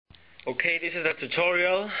Okay, this is a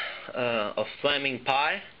tutorial of Flaming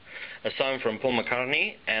Pie, a song from Paul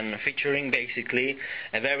McCartney, and featuring basically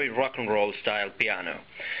a very rock and roll style piano.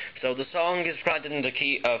 So the song is written in the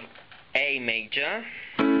key of A major,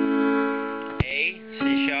 A,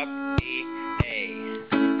 C sharp, E, A.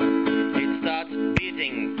 It starts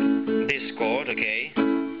beating this chord, okay?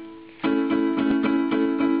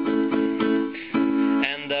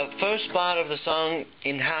 And the first part of the song,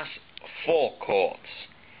 it has 4 chords.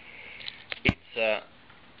 It's A,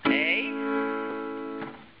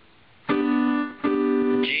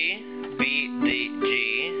 G, B, D, G,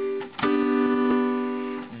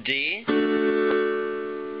 D,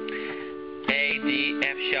 A, D,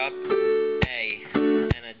 F sharp, A,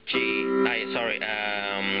 and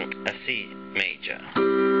a C major.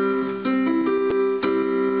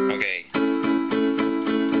 Okay.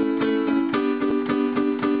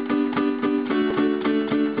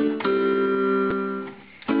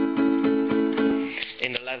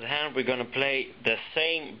 In the left hand, we're going to play the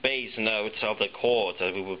same bass notes of the chords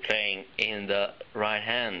that we were playing in the right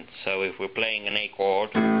hand. So if we're playing an A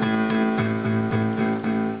chord,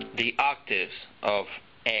 the octaves of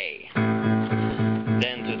A,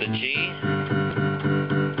 then to the G,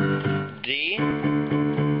 D.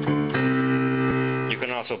 You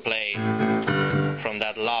can also play from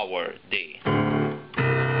that lower D.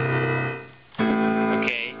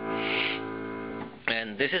 Okay?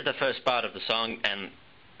 And this is the first part of the song and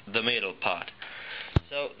the middle part.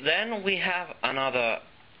 So then we have another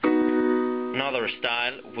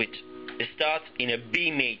style which starts in a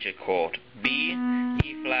B major chord. B,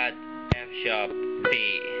 E flat, F sharp,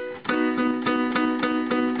 B.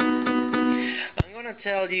 I'm gonna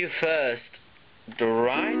tell you first the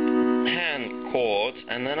right hand chords,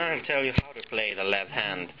 and then I'll tell you how to play the left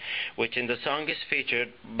hand, which in the song is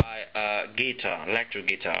featured by a guitar, electric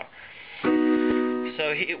guitar.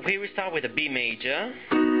 So here we start with a B major,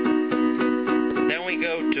 then we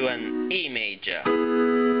go to an E major,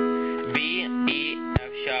 B, E,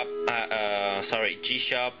 F sharp, G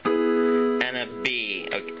sharp, and a B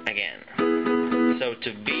again. So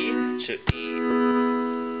to B, to E.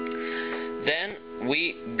 Then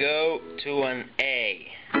we go to an A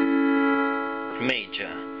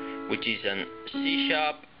major, which is an C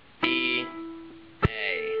sharp, E,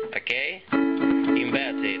 A, okay?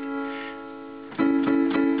 Inverted.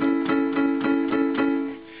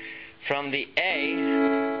 From the A,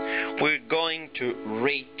 we're going to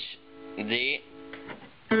reach the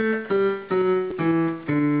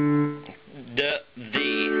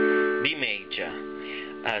B major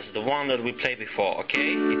as the one that we played before,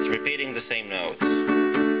 okay? It's repeating the same notes.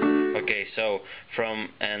 Okay, so from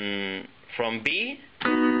B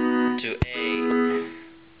to A,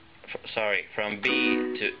 from B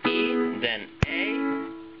to E, then A,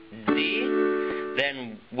 D,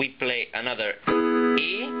 then we play another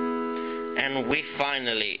E, and we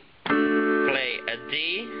finally play a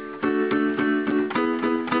D,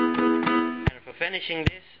 and for finishing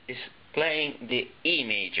this is playing the E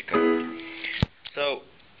major chord. So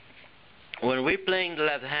when we're playing the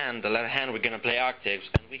left hand we're going to play octaves,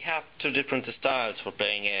 and we have 2 different styles for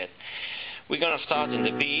playing it. We're going to start in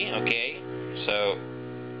the B, okay? So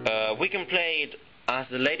we can play it as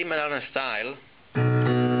the Lady Madonna style,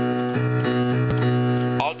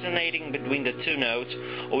 alternating between the 2 notes,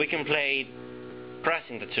 or we can play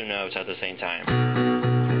pressing the 2 notes at the same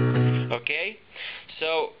time. Okay?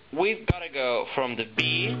 So we've got to go from the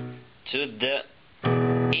B to the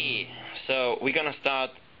E. So we're gonna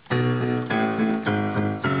start.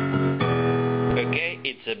 Okay,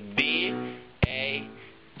 it's a B, A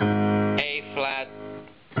flat,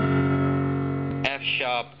 F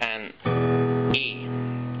sharp, and E.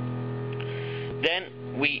 Then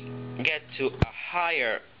we get to a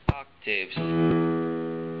higher octaves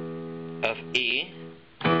of E.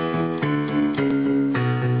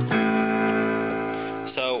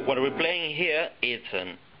 So what we're playing here is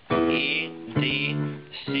an E, D,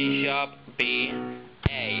 C sharp, B,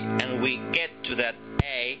 A, and we get to that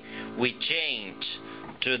A, we change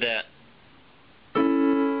to the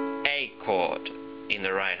A chord in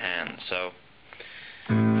the right hand. So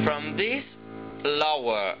from this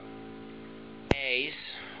lower A's,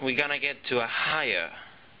 we're gonna get to a higher,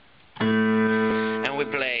 and we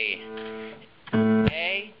play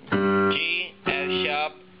A, G, F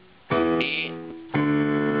sharp, E,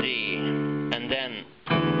 D, and then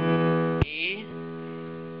E.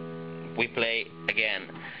 We play again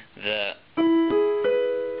the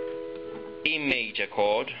E major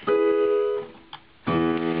chord,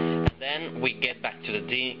 and then we get back to the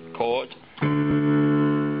D chord,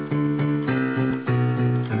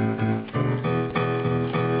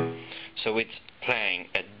 so it's playing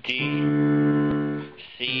a D,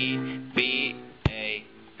 C, B, A,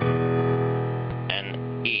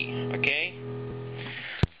 and E. Okay?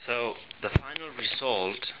 So the final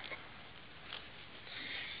result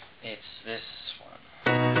is this one.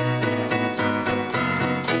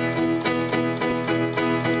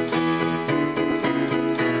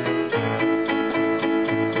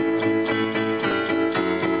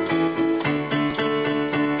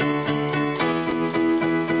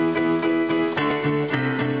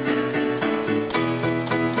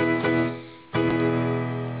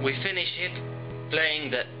 We finished it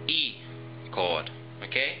playing the E chord,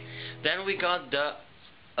 okay? Then we got the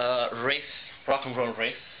riff, rock and roll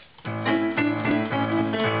riff,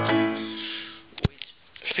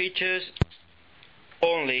 which features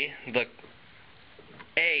only the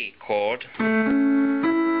A chord.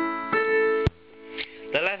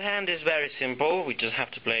 The left hand is very simple, we just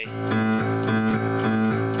have to play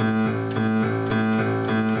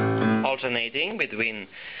alternating between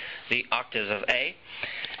the octaves of A.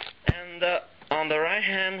 And on the right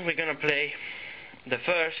hand we're gonna play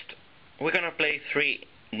we're gonna play 3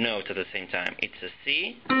 notes at the same time. It's a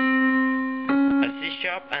C, a C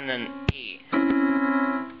sharp, and an E.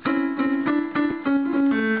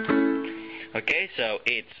 Okay, so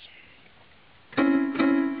it's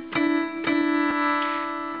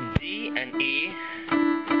D and E.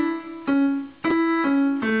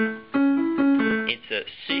 It's a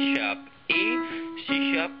C sharp E,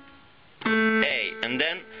 C sharp A, and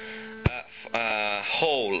then a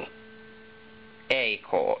whole A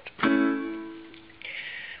chord.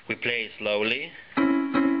 We play it slowly.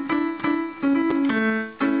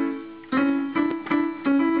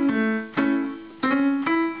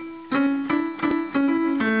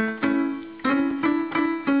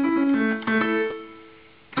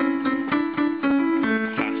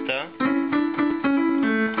 Faster.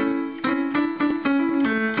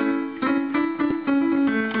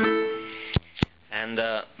 And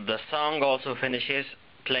the song also finishes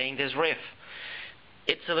playing this riff.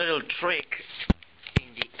 It's a little trick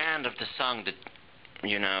in the end of the song that,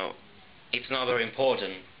 you know, it's not very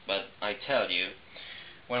important, but I tell you,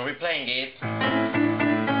 when we're playing it,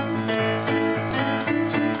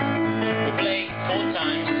 we play 4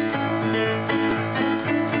 times,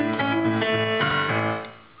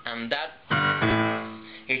 and that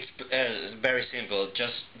it's very simple.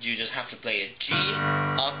 You just have to play a G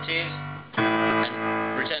octave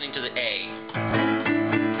and returning to the A.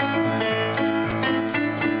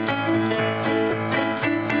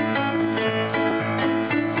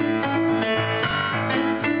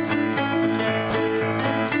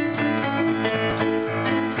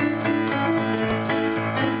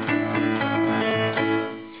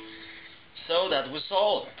 So that was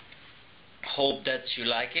all. Hope that you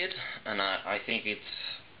like it, and I think it's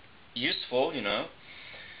useful, you know.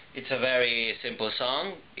 It's a very simple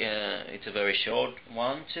song, it's a very short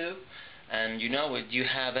one too, and you know, if you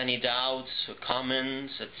have any doubts or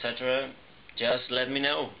comments, etc., just let me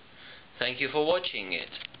know. Thank you for watching it.